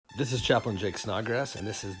This is Chaplain Jake Snodgrass, and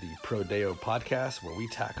this is the Pro Deo podcast, where we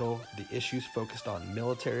tackle the issues focused on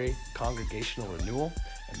military, congregational renewal,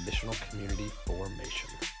 and missional community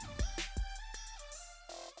formation.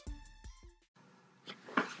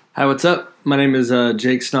 Hi, what's up? My name is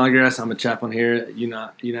Jake Snodgrass. I'm a chaplain here at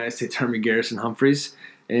United States Army Garrison Humphreys,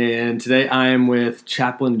 and today I am with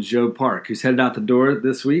Chaplain Joe Park, who's headed out the door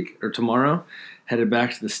this week, or tomorrow, headed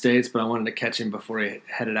back to the States, but I wanted to catch him before he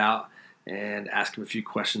headed out and ask him a few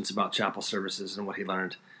questions about chapel services and what he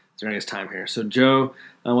learned during his time here. So, Joe,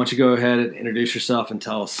 why don't you go ahead and introduce yourself and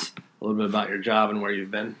tell us a little bit about your job and where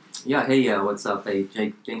you've been? Yeah, hey, what's up? Hey,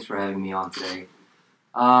 Jake, thanks for having me on today.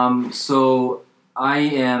 So I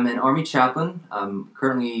am an Army chaplain. I'm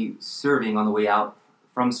currently serving on the way out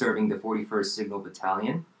from serving the 41st Signal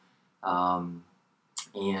Battalion. I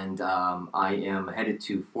am headed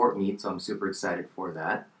to Fort Meade, so I'm super excited for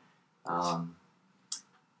that.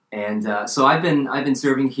 So I've been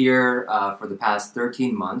serving here for the past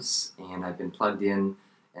 13 months, and I've been plugged in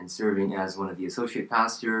and serving as one of the associate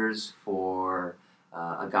pastors for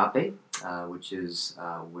Agape, which is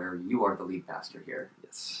where you are the lead pastor here.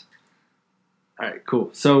 Yes. All right, cool.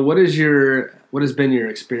 So what has been your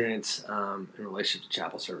experience in relation to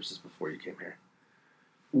chapel services before you came here?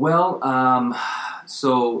 Well,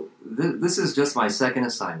 this is just my second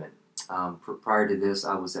assignment. Prior to this,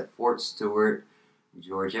 I was at Fort Stewart,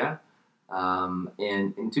 Georgia,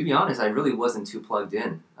 and to be honest, I really wasn't too plugged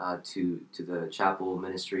in to the chapel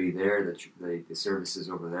ministry there, the services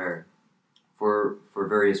over there, for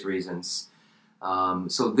various reasons.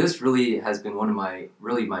 So this really has been one of my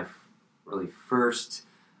first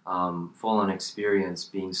full-on experience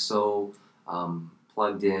being so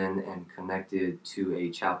plugged in and connected to a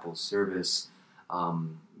chapel service,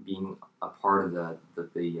 being a part of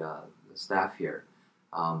the staff here.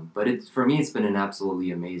 But for me, it's been an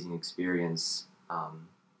absolutely amazing experience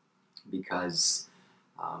because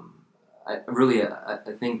I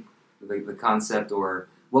think the concept or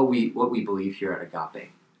what we believe here at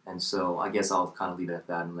Agape. And so I guess I'll kind of leave it at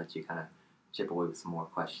that and let you kind of chip away with some more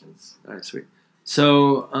questions. All right, sweet.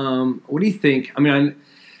 So what do you think? I mean,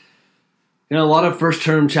 a lot of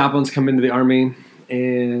first-term chaplains come into the Army,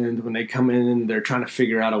 and when they come in, they're trying to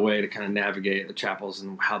figure out a way to kind of navigate the chapels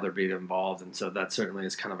and how they're being involved. And so that certainly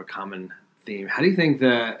is kind of a common theme. How do you think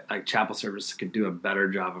that chapel service could do a better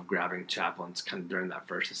job of grabbing chaplains kind of during that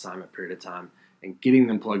first assignment period of time and getting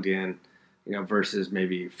them plugged in, versus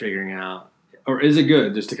maybe figuring out, or is it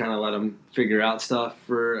good just to kind of let them figure out stuff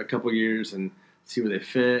for a couple years and see where they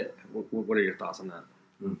fit? What are your thoughts on that?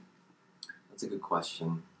 That's a good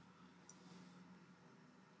question.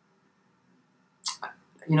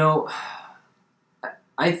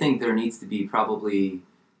 I think there needs to be probably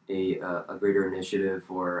a greater initiative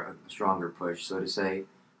or a stronger push, so to say,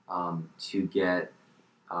 to get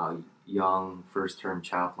young first-term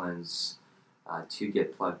chaplains to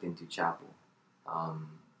get plugged into chapel.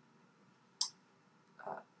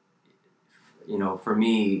 For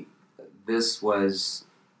me, this was,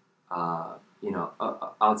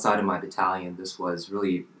 outside of my battalion, this was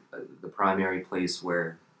really the primary place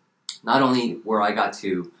where not only where I got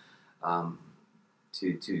to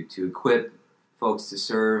equip folks to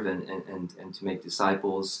serve and to make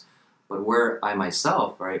disciples, but where I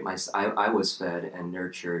myself, right, I was fed and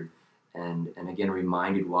nurtured and again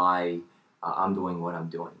reminded why I'm doing what I'm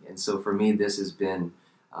doing. And so for me, this has been,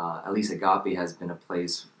 at least Agape has been a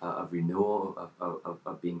place of renewal,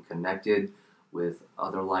 of being connected with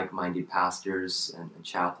other like-minded pastors and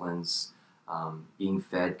chaplains, being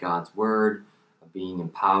fed God's word, being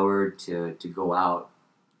empowered to go out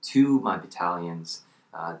to my battalions,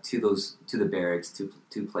 to the barracks,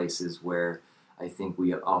 to places where I think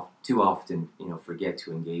we too often forget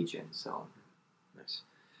to engage in. So, nice.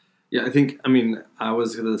 Yeah, I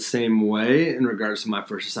was the same way in regards to my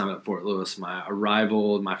first assignment at Fort Lewis. My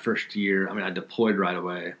arrival, my first year, I deployed right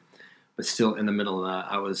away, but still in the middle of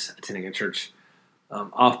that, I was attending a church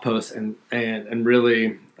off post, and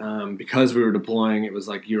really because we were deploying, it was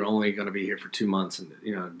like you're only going to be here for 2 months, and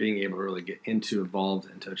being able to really get involved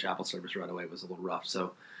into a chapel service right away was a little rough.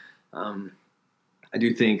 So I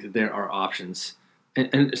do think that there are options,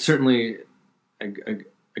 and certainly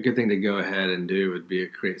a good thing to go ahead and do would be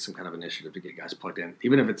create some kind of initiative to get guys plugged in,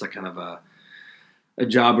 even if it's like kind of a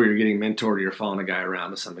job where you're getting mentored or you're following a guy around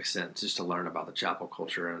to some extent, just to learn about the chapel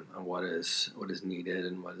culture and what is needed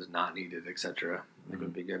and what is not needed, etc. I think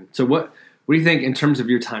would be good. So what do you think in terms of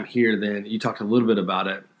your time here then? You talked a little bit about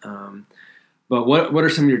it, but what are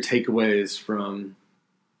some of your takeaways from,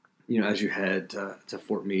 as you head to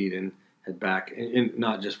Fort Meade and head back, and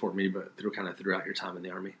not just Fort Meade, but throughout your time in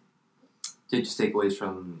the Army? Just takeaways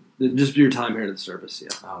from just your time here at the service. Yeah.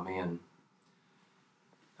 Oh man.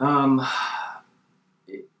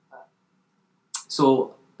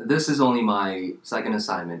 So this is only my second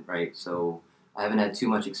assignment, right? So I haven't had too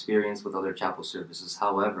much experience with other chapel services.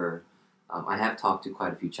 However, I have talked to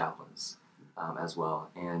quite a few chaplains as well,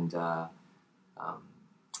 and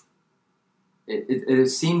it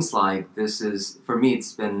seems like this is, for me,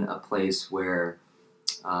 it's been a place where,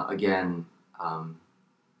 again,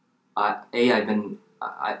 I've been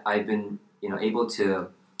able to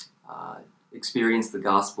experience the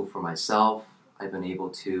gospel for myself. I've been able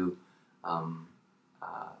to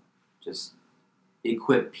just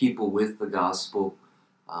equip people with the gospel,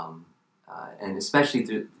 and especially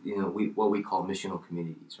through what we call missional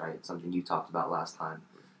communities, right? Something you talked about last time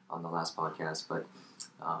on the last podcast, but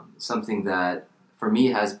something that for me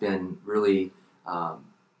has been really a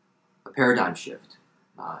paradigm shift,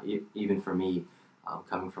 even for me,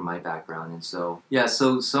 coming from my background. And so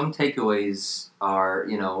some takeaways are,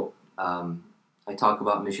 I talk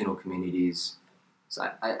about missional communities. So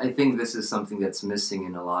I think this is something that's missing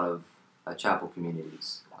in a lot of chapel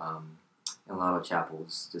communities, in a lot of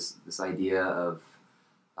chapels. This idea of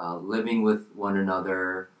living with one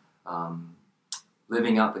another,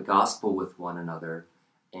 living out the gospel with one another,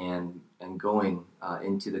 and going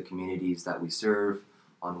into the communities that we serve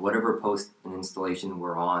on whatever post and installation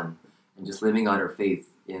we're on, and just living out our faith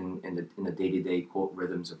in the day-to-day quote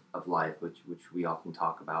rhythms of life, which we often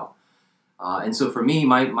talk about. And so for me,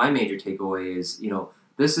 my major takeaway is,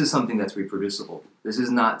 this is something that's reproducible. This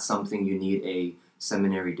is not something you need a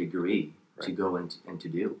seminary degree to go and to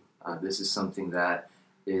do. This is something that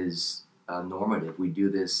is normative. We do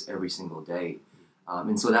this every single day.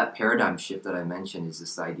 And so that paradigm shift that I mentioned is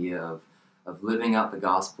this idea of living out the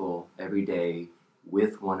gospel every day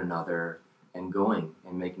with one another and going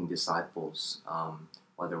and making disciples,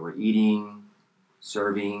 whether we're eating,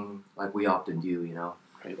 serving, like we often do, in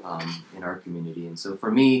our community. And so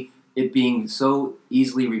for me, it being so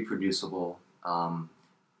easily reproducible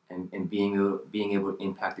and being able to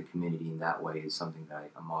impact the community in that way is something that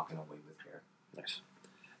I'm walking away with here. Nice.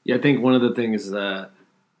 Yeah, I think one of the things that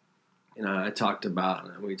I talked about,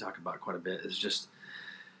 and we talk about quite a bit, is just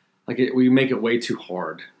like we make it way too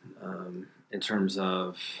hard in terms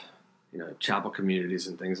of chapel communities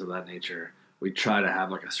and things of that nature. We try to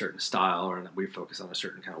have like a certain style, or we focus on a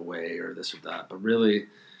certain kind of way, or this or that. But really,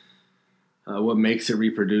 what makes it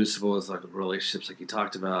reproducible is like the relationships, like you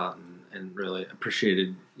talked about, and really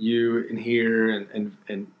appreciated you in here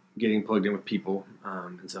and getting plugged in with people.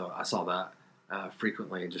 And so I saw that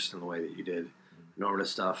frequently, just in the way that you did normative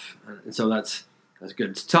stuff. And so that's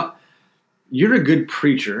good. It's tough. You're a good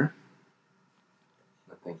preacher.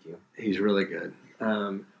 Thank you. He's really good.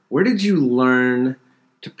 Where did you learn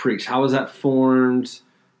to preach? How was that formed?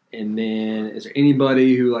 And then is there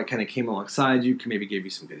anybody who like kind of came alongside you, maybe gave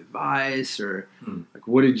you some good advice, or like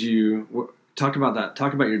what did you talk about that?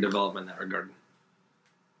 Talk about your development in that regard.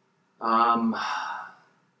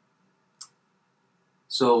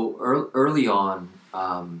 So early on,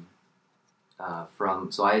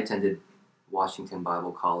 so I attended Washington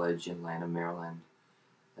Bible College in Lanham, Maryland,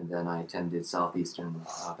 and then I attended Southeastern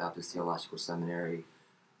Baptist Theological Seminary.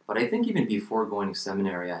 But I think even before going to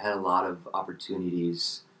seminary, I had a lot of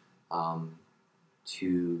opportunities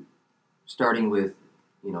to starting with,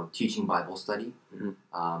 teaching Bible study,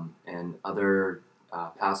 and other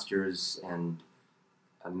pastors and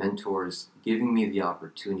mentors giving me the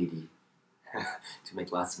opportunity to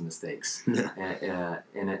make lots of mistakes in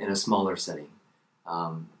a smaller setting.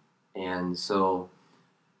 And so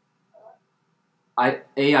I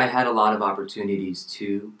had a lot of opportunities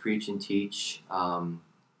to preach and teach.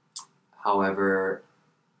 However,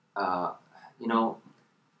 I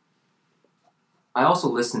also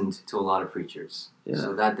listened to a lot of preachers. Yeah.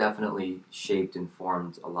 So that definitely shaped and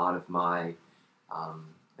formed a lot of my,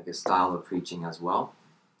 style of preaching as well.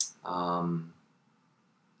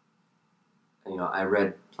 I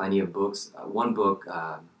read plenty of books. One book,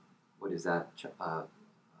 what is that?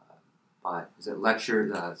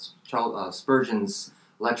 Charles Spurgeon's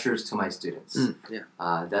Lectures to My Students.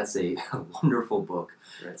 That's a wonderful book.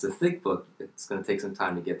 Right. It's a thick book. It's going to take some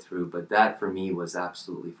time to get through, but that for me was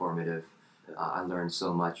absolutely formative. I learned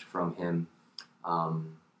so much from him.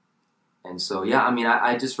 And so,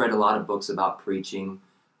 I just read a lot of books about preaching.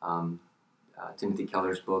 Timothy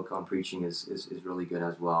Keller's book on preaching is really good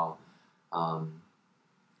as well.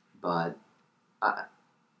 But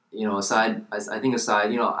aside,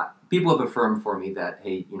 people have affirmed for me that,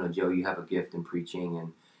 hey, Joe, you have a gift in preaching,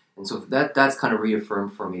 and so that's kind of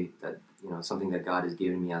reaffirmed for me that something that God has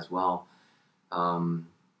given me as well. I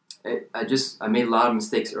made a lot of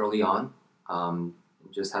mistakes early on.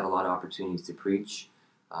 Just had a lot of opportunities to preach.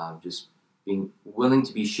 Just being willing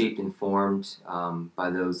to be shaped and formed by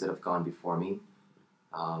those that have gone before me.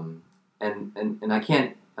 And I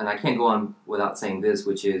can't go on without saying this,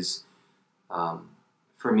 which is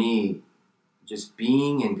for me, just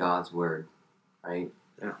being in God's Word, right?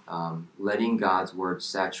 Yeah. Letting God's Word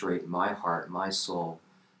saturate my heart, my soul.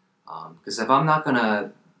 Because if I'm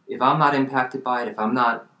not impacted by it, if I'm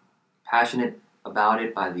not passionate about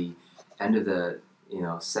it by the end of the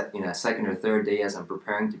second or third day as I'm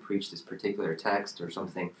preparing to preach this particular text or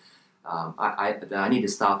something, I need to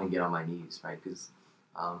stop and get on my knees, right? Because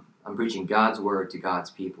I'm preaching God's Word to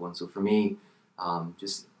God's people, and so for me,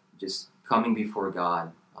 just coming before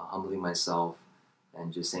God, humbling myself,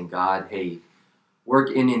 and just saying, God, hey,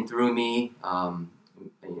 work in and through me,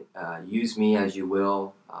 use me as you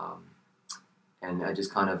will, and I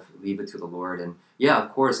just kind of leave it to the Lord. And yeah,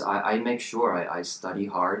 of course, I make sure I study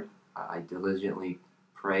hard, I diligently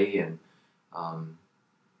pray, and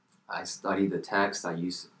I study the text, I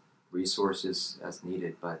use resources as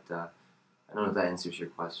needed, but I don't know if that answers your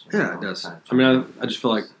question. Yeah, it does. I mean, I just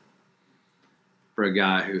feel like for a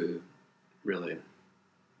guy who really,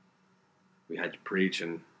 we had you preach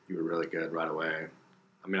and you were really good right away.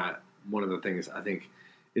 I mean, one of the things I think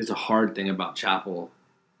is a hard thing about chapel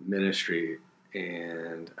ministry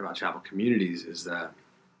and about chapel communities is that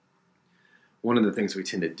one of the things we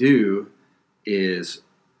tend to do is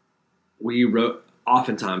we wrote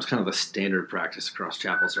oftentimes kind of a standard practice across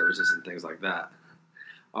chapel services and things like that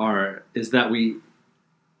is that we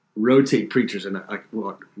rotate preachers and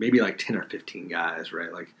maybe like 10 or 15 guys,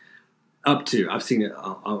 right? Like up to, I've seen it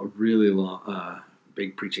a really long,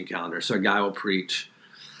 big preaching calendar. So a guy will preach,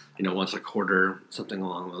 once a quarter, something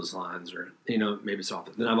along those lines, or, maybe so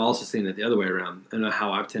often. Then I've also seen it the other way around. And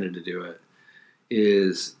how I've tended to do it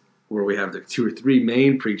is where we have the 2 or 3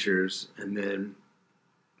 main preachers and then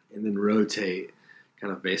rotate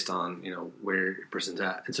kind of based on, where your person's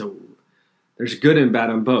at. And so there's good and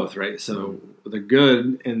bad on both, right? So the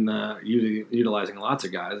good in the utilizing lots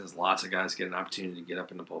of guys is lots of guys get an opportunity to get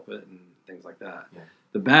up in the pulpit and things like that. Yeah.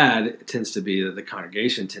 The bad tends to be that the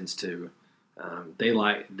congregation tends to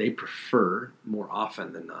they prefer more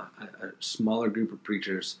often than not a smaller group of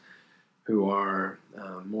preachers who are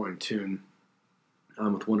more in tune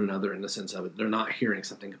with one another in the sense of it. They're not hearing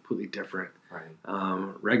something completely different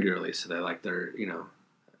regularly, so they like their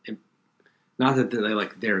not that they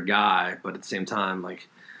like their guy, but at the same time, like,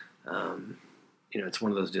 it's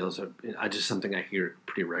one of those deals of just something I hear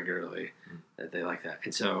pretty regularly that they like that.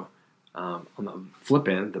 And so on the flip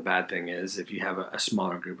end, the bad thing is if you have a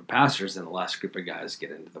smaller group of pastors, then the less group of guys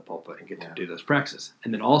get into the pulpit and get to do those practices.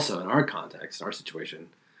 And then also in our context, our situation,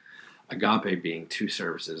 Agape being 2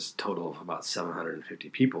 services, total of about 750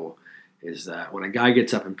 people, is that when a guy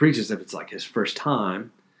gets up and preaches, if it's like his first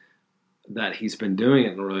time, that he's been doing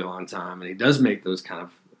it in a really long time, and he does make those kind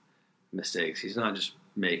of mistakes. He's not just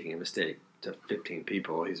making a mistake to 15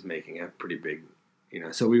 people; he's making a pretty big,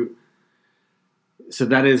 So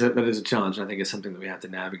that is a challenge, and I think it's something that we have to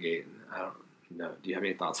navigate. I don't know. Do you have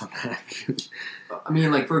any thoughts on that? I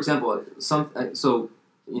mean, like for example,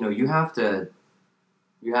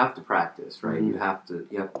 you have to practice, right? Mm-hmm.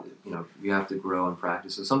 You have to grow and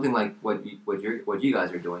practice. So something like what you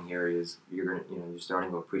guys are doing here is you're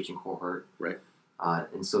starting a preaching cohort, right?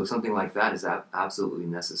 And so something like that is absolutely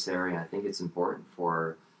necessary. And I think it's important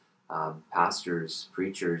for pastors,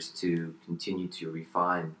 preachers to continue to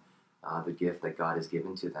refine the gift that God has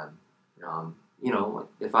given to them.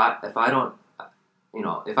 If I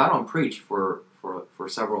don't preach for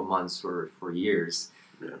several months or for years,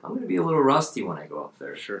 I'm going to be a little rusty when I go up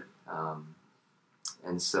there. Sure.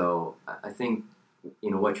 And so I think,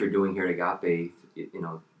 what you're doing here at Agape,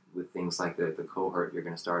 with things like the cohort you're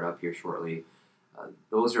going to start up here shortly,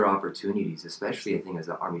 those are opportunities, especially I think as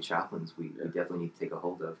Army chaplains, we definitely need to take a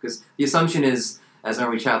hold of. Because the assumption is, as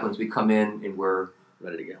Army chaplains, we come in and we're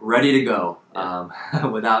ready to go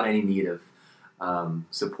without any need of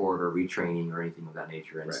support or retraining or anything of that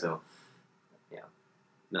nature. And so, yeah.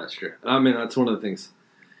 That's true. I mean, that's one of the things,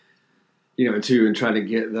 too, and trying to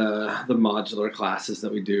get the modular classes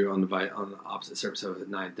that we do on the opposite service. So at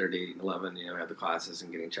 9:30 and 11, we have the classes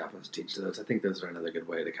and getting chaplains to teach those. I think those are another good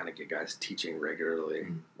way to kind of get guys teaching regularly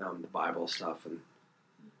the Bible stuff.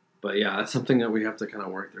 But yeah, that's something that we have to kind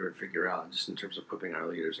of work through and figure out, just in terms of equipping our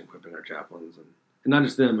leaders and equipping our chaplains, and not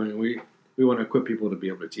just them. I mean, we want to equip people to be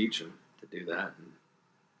able to teach and to do that, and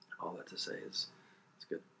all that to say is it's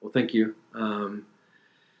good. Well, thank you.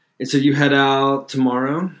 And so you head out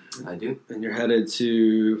tomorrow. I do. And you're headed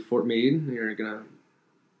to Fort Meade. You're going to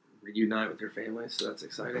reunite with your family, so that's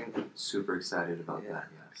exciting. Super excited about that.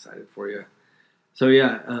 Yeah, excited for you. So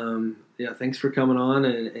yeah, thanks for coming on,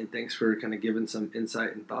 and thanks for kind of giving some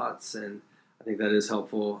insight and thoughts, and I think that is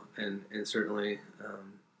helpful, and certainly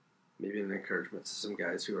maybe an encouragement to some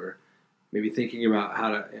guys who are maybe thinking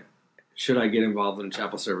about should I get involved in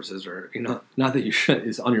chapel services, or not that you should,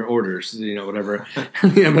 is on your orders, whatever.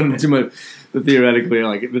 But too much, but theoretically,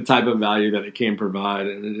 like the type of value that it can provide,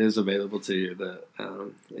 and it is available to you, that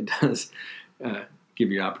it does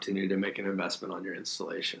give you opportunity to make an investment on your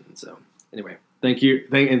installation. And so, anyway, thank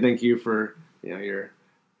you for your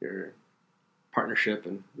partnership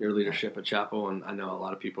and your leadership at Chapel. And I know a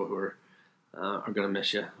lot of people who are going to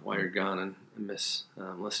miss you while you're gone, and miss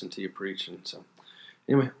listening to you preach. And so,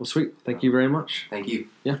 anyway, well, sweet. Thank you very much. Thank you.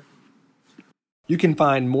 Yeah. You can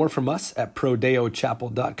find more from us at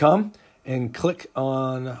prodeochapel.com and click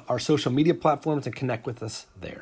on our social media platforms and connect with us there.